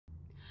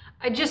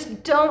I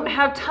just don't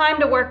have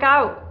time to work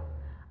out.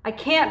 I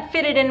can't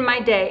fit it in my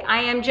day. I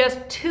am just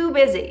too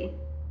busy.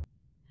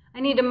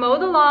 I need to mow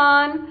the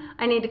lawn.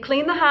 I need to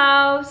clean the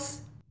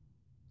house.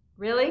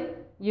 Really?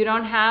 You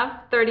don't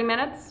have 30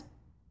 minutes?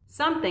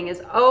 Something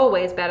is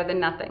always better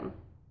than nothing.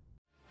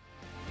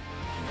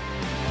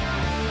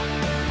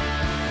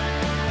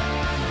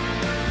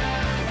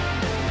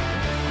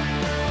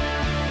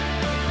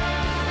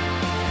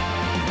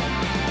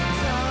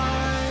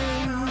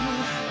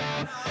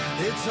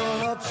 It's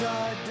all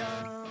upside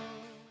down.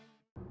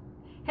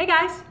 Hey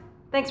guys,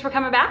 thanks for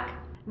coming back.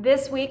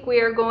 This week we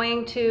are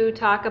going to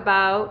talk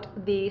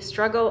about the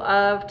struggle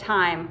of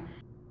time.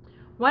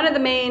 One of the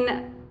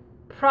main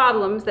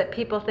problems that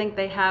people think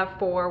they have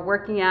for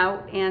working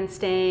out and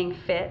staying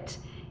fit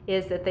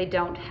is that they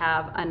don't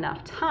have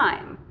enough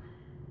time.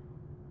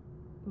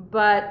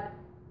 But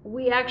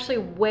we actually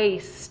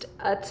waste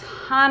a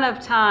ton of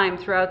time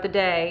throughout the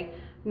day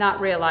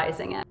not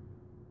realizing it.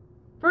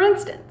 For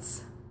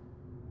instance,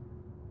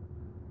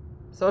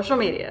 social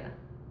media.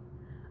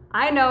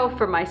 I know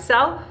for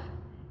myself,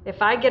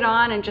 if I get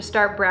on and just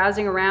start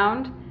browsing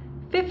around,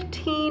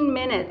 15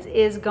 minutes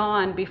is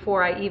gone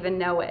before I even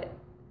know it.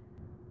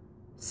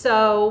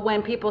 So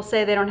when people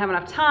say they don't have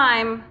enough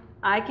time,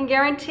 I can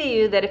guarantee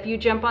you that if you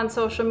jump on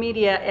social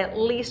media at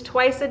least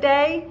twice a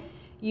day,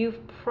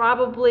 you've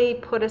probably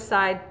put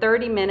aside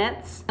 30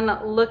 minutes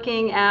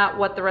looking at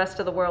what the rest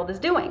of the world is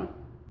doing.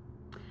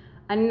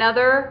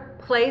 Another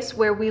place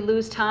where we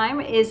lose time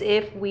is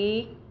if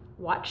we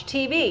watch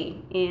TV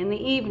in the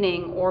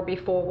evening or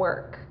before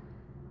work.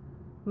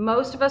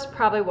 Most of us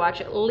probably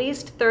watch at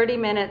least 30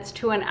 minutes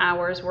to an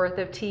hour's worth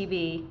of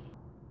TV.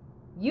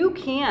 You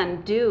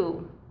can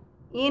do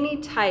any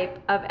type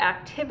of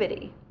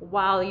activity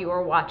while you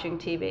are watching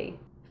TV.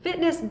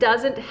 Fitness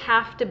doesn't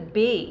have to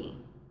be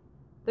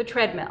the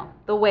treadmill,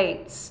 the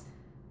weights.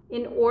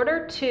 In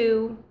order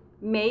to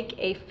make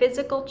a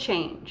physical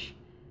change,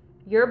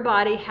 your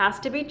body has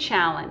to be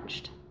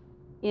challenged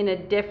in a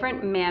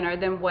different manner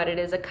than what it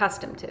is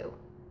accustomed to.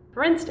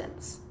 For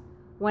instance,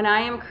 when I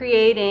am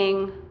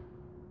creating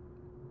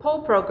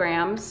pole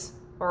programs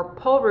or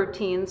pole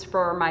routines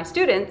for my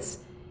students,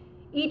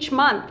 each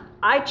month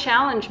I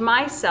challenge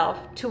myself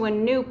to a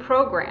new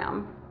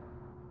program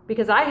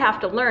because I have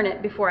to learn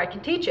it before I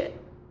can teach it.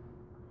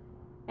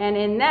 And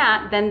in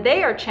that, then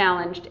they are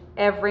challenged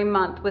every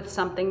month with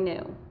something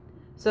new.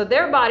 So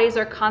their bodies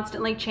are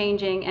constantly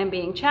changing and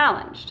being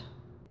challenged.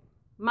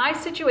 My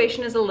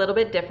situation is a little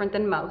bit different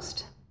than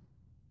most.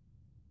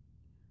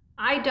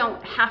 I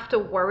don't have to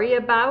worry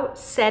about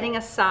setting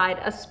aside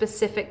a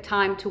specific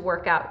time to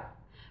work out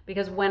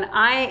because when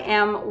I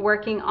am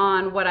working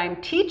on what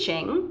I'm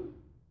teaching,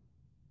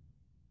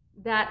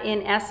 that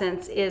in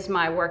essence is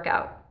my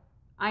workout.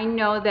 I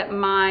know that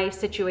my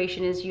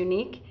situation is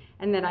unique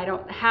and that I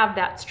don't have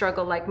that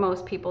struggle like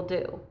most people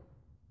do.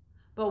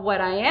 But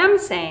what I am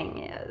saying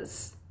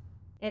is,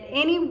 at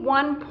any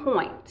one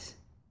point,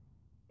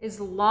 as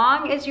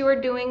long as you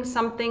are doing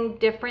something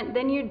different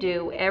than you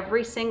do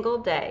every single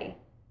day,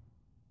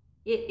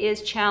 it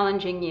is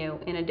challenging you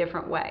in a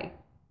different way.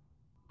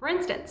 For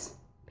instance,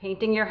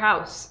 painting your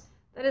house.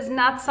 That is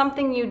not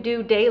something you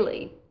do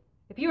daily.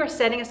 If you are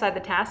setting aside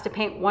the task to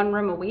paint one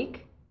room a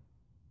week,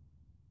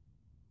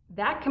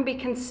 that can be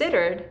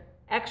considered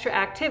extra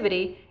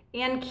activity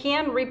and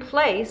can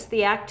replace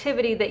the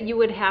activity that you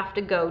would have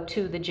to go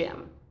to the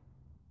gym.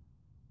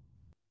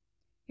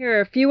 Here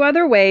are a few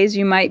other ways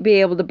you might be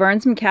able to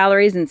burn some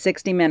calories in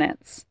 60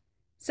 minutes.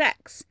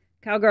 Sex.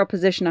 Cowgirl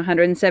position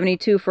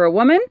 172 for a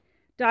woman.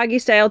 Doggy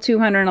style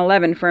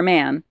 211 for a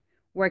man.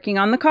 Working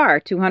on the car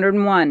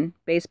 201.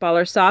 Baseball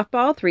or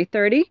softball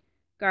 330.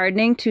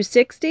 Gardening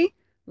 260.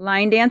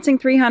 Line dancing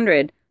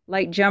 300.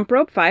 Light jump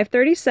rope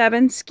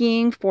 537.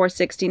 Skiing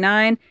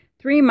 469.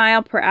 3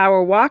 mile per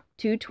hour walk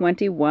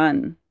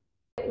 221.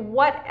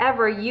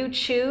 Whatever you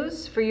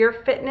choose for your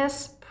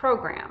fitness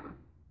program,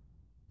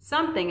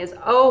 something is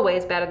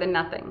always better than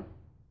nothing.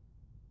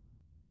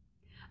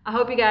 I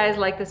hope you guys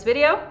liked this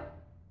video.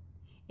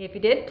 If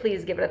you did,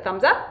 please give it a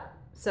thumbs up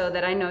so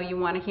that I know you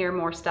want to hear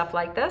more stuff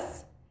like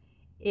this.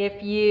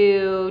 If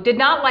you did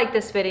not like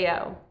this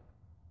video,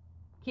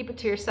 keep it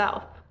to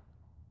yourself.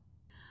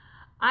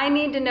 I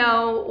need to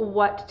know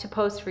what to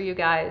post for you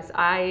guys.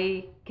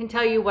 I can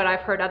tell you what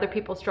I've heard other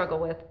people struggle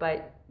with,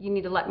 but you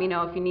need to let me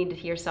know if you need to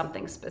hear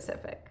something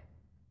specific.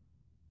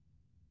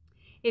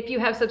 If you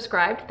have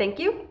subscribed, thank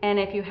you. And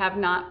if you have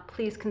not,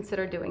 please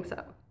consider doing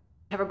so.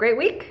 Have a great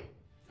week,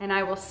 and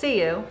I will see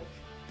you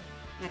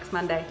next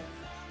Monday.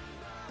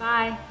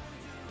 Bye.